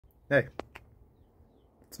Hey,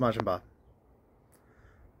 it's Majin Bob.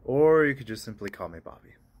 Or you could just simply call me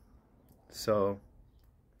Bobby. So,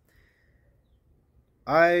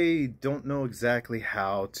 I don't know exactly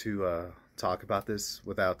how to talk about this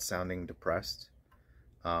without sounding depressed.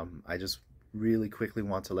 I just really quickly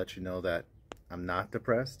want to let you know that I'm not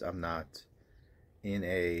depressed. I'm not in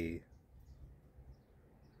a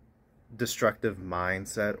destructive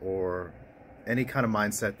mindset or any kind of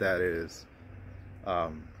mindset that is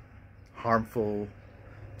harmful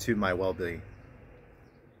to my well-being.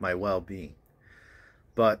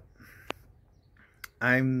 But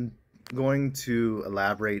I'm going to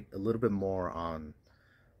elaborate a little bit more on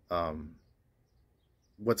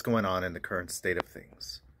what's going on in the current state of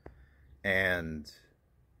things, and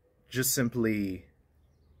just simply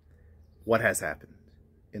what has happened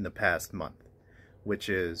in the past month, which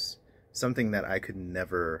is something that I could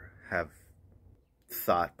never have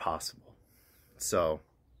thought possible. So,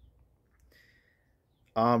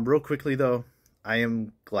 real quickly though, I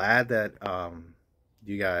am glad that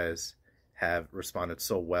you guys have responded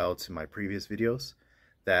so well to my previous videos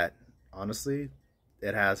that honestly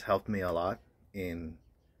it has helped me a lot in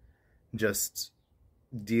just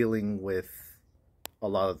dealing with a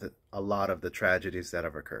lot of the tragedies that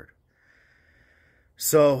have occurred.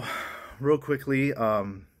 So real quickly,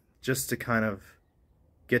 just to kind of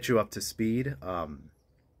get you up to speed,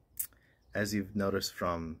 as you've noticed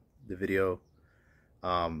from the video,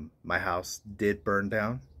 my house did burn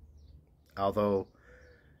down. Although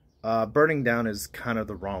burning down is kind of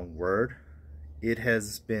the wrong word. It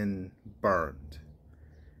has been burned.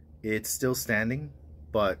 It's still standing,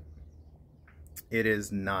 but it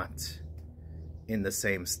is not in the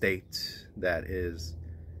same state that is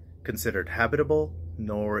considered habitable,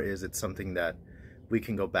 nor is it something that we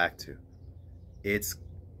can go back to. It's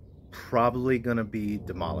probably gonna be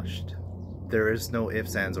demolished. There is no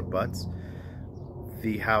ifs, ands, or buts.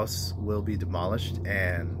 The house will be demolished,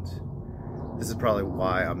 and this is probably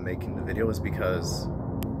why I'm making the video, is because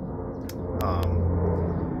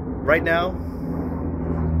right now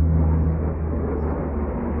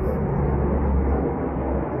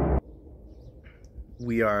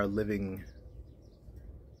we are living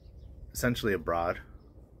essentially abroad,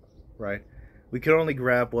 right? We could only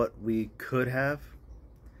grab what we could have,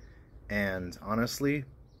 and honestly,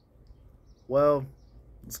 well,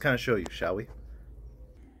 let's kind of show you, shall we?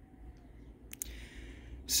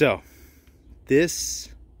 So, this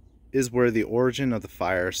is where the origin of the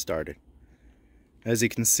fire started. As you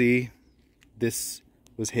can see, this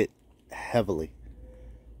was hit heavily.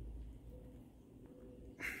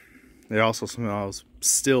 It also smells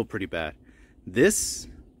still pretty bad. This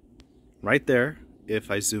right there, if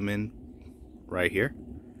I zoom in right here,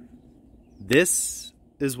 this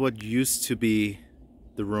is what used to be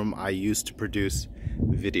the room I used to produce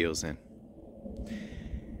videos in.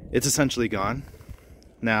 It's essentially gone.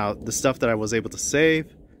 Now, the stuff that I was able to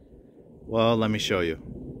save, well, let me show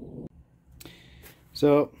you.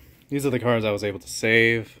 So, these are the cards I was able to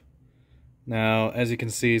save. Now, as you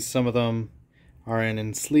can see, some of them are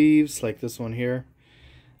in sleeves, like this one here.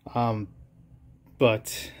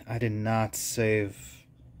 But I did not save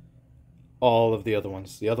all of the other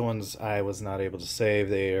ones. The other ones I was not able to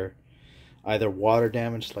save. They are either water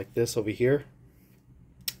damaged, like this over here,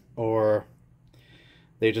 or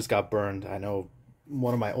they just got burned. I know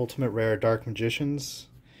one of my ultimate rare Dark Magicians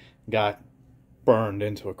got burned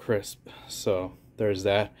into a crisp, so there's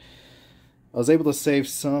that. I was able to save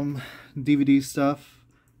some DVD stuff,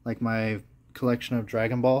 like my collection of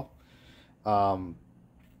Dragon Ball, although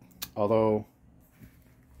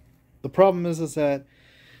the problem is that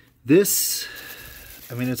this,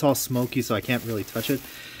 I mean, it's all smoky, so I can't really touch it.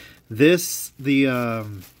 This,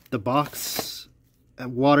 the box,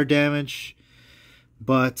 water damage,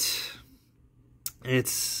 but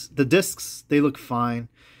it's the discs, they look fine,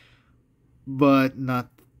 but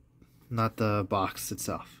not the box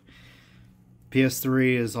itself.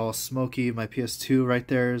 PS3 is all smoky. My PS2 right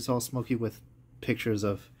there is all smoky with pictures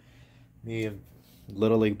of me in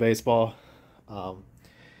Little League Baseball.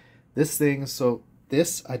 This thing, so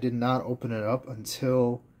this, I did not open it up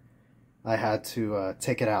until I had to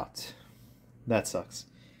take it out. That sucks.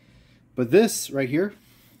 But this right here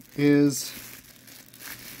is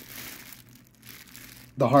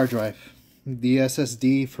the hard drive, the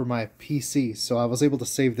SSD for my PC. So I was able to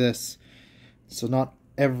save this, so not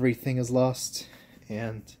everything is lost.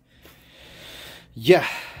 And yeah,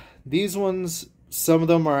 these ones, some of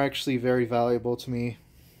them are actually very valuable to me,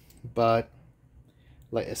 but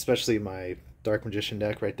like especially my Dark Magician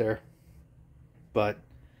deck right there. But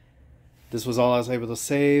this was all I was able to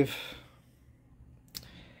save.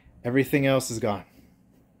 Everything else is gone.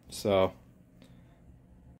 So,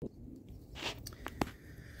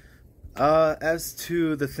 as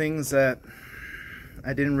to the things that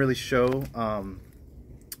I didn't really show, I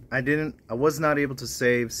was not able to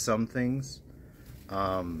save some things.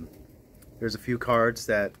 There's a few cards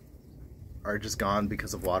that are just gone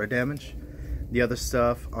because of water damage. The other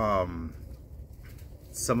stuff,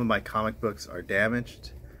 some of my comic books are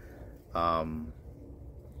damaged. A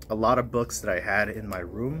lot of books that I had in my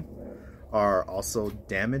room are also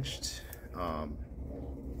damaged.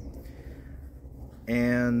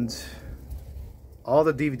 And all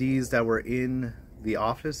the DVDs that were in the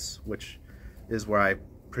office, which is where I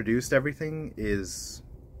produced everything, is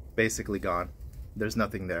basically gone. There's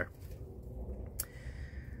nothing there.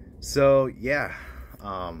 So yeah,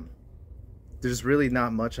 there's really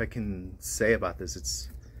not much I can say about this. It's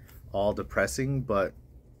all depressing, but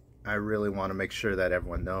I really want to make sure that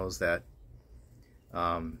everyone knows that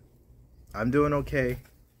I'm doing okay,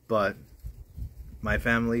 but my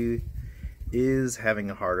family is having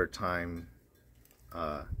a harder time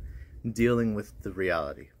dealing with the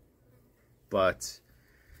reality. But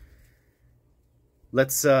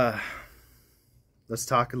let's talk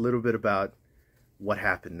a little bit about what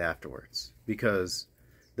happened afterwards, because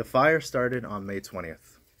the fire started on May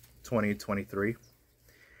 20th, 2023,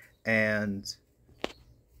 and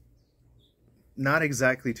not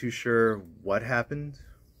exactly too sure what happened.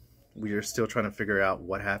 We are still trying to figure out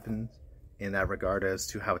what happened in that regard as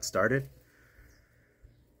to how it started.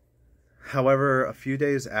 However, a few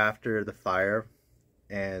days after the fire,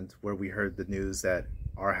 and where we heard the news that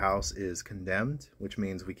our house is condemned, which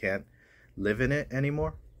means we can't live in it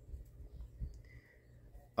anymore,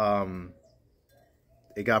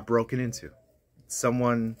 it got broken into.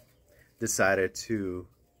 Someone decided to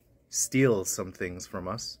steal some things from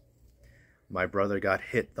us. My brother got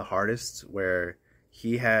hit the hardest, where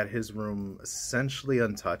he had his room essentially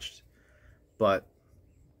untouched, but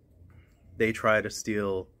they tried to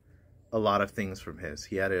steal a lot of things from his.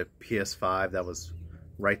 He had a PS5 that was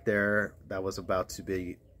right there, that was about to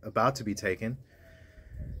be taken.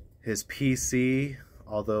 His PC,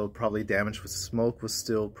 although probably damaged with smoke, was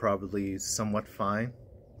still probably somewhat fine.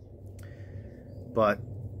 But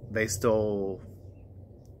they stole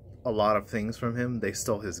a lot of things from him. They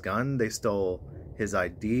stole his gun, they stole his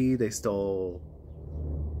ID, they stole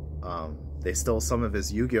some of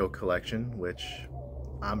his Yu-Gi-Oh collection, which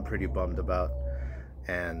I'm pretty bummed about,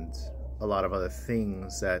 and a lot of other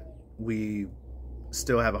things that we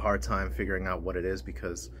still have a hard time figuring out what it is,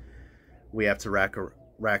 because we have to rack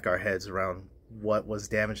our heads around what was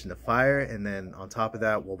damaged in the fire, and then on top of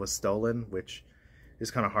that, what was stolen, which is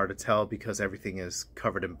kind of hard to tell because everything is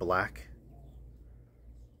covered in black.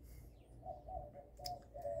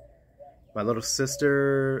 My little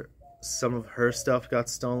sister, some of her stuff got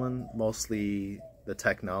stolen, mostly the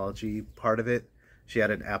technology part of it. She had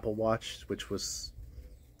an Apple Watch, which was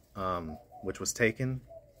taken.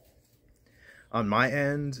 On my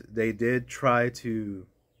end, they did try to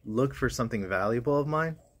look for something valuable of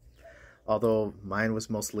mine, although mine was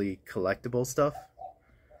mostly collectible stuff,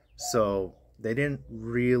 so they didn't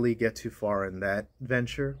really get too far in that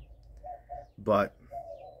venture. But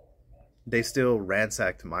they still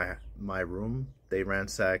ransacked my room. They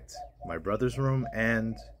ransacked my brother's room,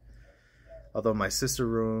 and although my sister's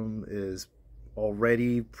room is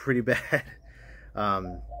already pretty bad,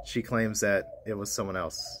 she claims that it was someone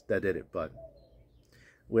else that did it, but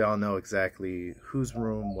we all know exactly whose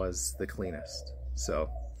room was the cleanest. So,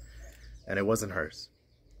 and it wasn't hers.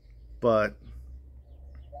 But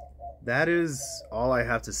that is all I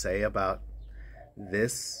have to say about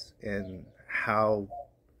this and how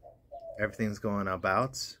everything's going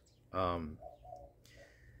about.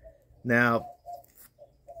 Now,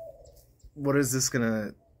 what is this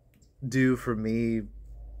gonna do for me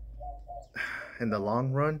in the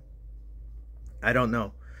long run? I don't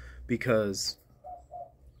know, because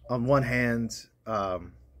on one hand,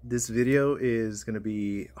 this video is gonna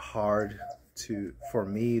be hard for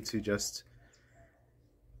me to just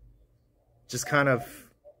kind of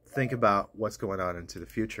think about what's going on into the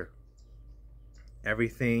future.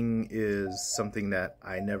 Everything is something that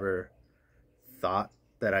I never thought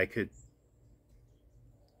that I could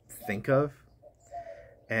think of,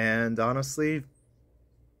 and honestly,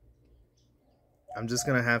 I'm just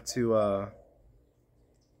gonna have to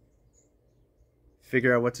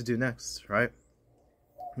figure out what to do next, right?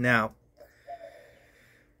 Now,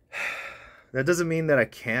 that doesn't mean that I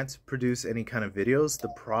can't produce any kind of videos. The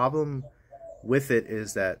problem with it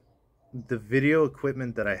is that the video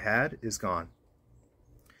equipment that I had is gone.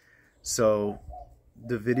 So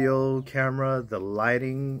the video camera, the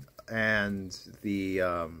lighting, and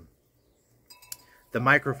the the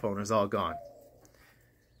microphone is all gone.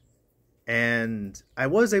 And I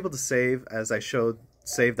was able to save, as I showed,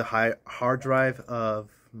 save the hard drive of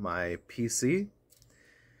my PC,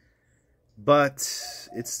 but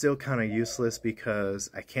it's still kind of useless because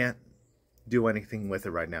I can't do anything with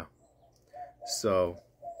it right now. So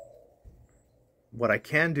what I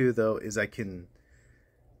can do though is I can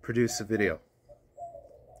produce a video.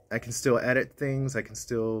 I can still edit things, I can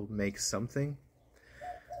still make something,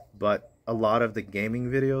 but a lot of the gaming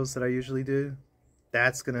videos that I usually do,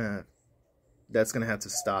 that's gonna have to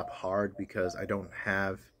stop hard because I don't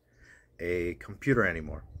have a computer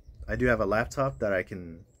anymore. I do have a laptop that I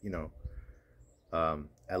can, you know,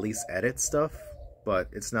 at least edit stuff, but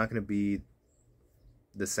it's not going to be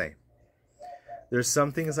the same. There's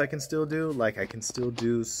some things I can still do, like I can still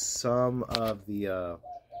do some of the,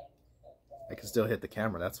 I can still hit the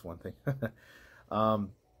camera, that's one thing. I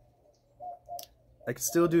can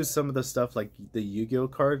still do some of the stuff like the Yu-Gi-Oh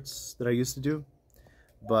cards that I used to do,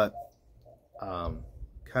 but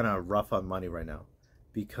kind of rough on money right now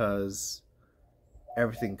because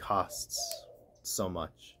everything costs so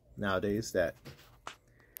much nowadays that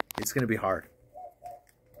it's going to be hard.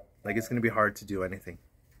 Like, it's going to be hard to do anything.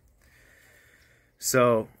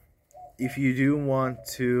 So if you do want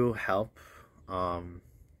to help, I'll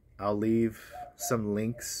leave some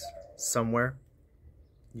links somewhere,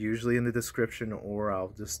 usually in the description, or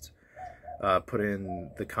I'll just put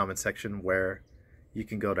in the comment section where you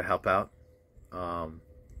can go to help out.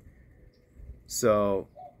 So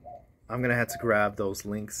I'm gonna have to grab those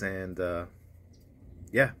links, and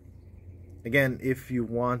yeah, again, if you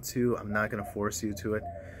want to, I'm not gonna force you to it.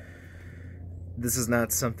 This is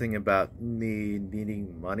not something about me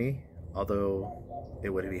needing money, although it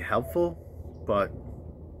would be helpful, but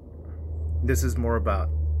this is more about,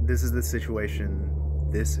 this is the situation,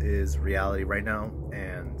 this is reality right now,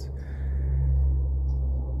 and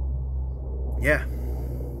yeah,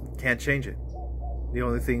 can't change it. The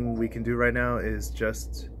only thing we can do right now is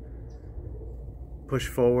just push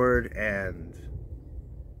forward and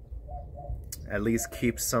at least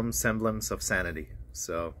keep some semblance of sanity.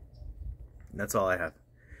 So that's all I have.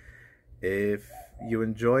 If you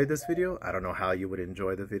enjoyed this video, I don't know how you would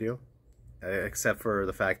enjoy the video, except for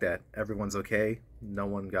the fact that everyone's okay, no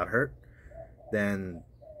one got hurt, then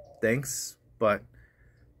thanks. But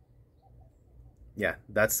yeah,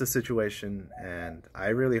 that's the situation, and I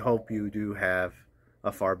really hope you do have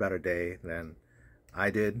a far better day than I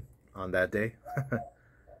did on that day.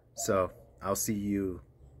 So I'll see you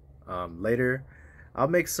later. I'll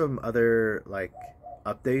make some other like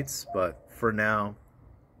updates, but for now,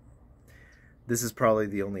 this is probably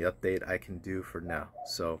the only update I can do for now.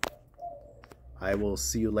 So I will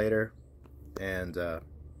see you later, and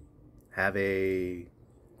have a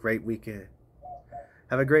great weekend.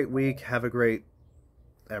 Have a great week. Have a great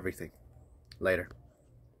everything. Later.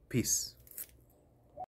 Peace.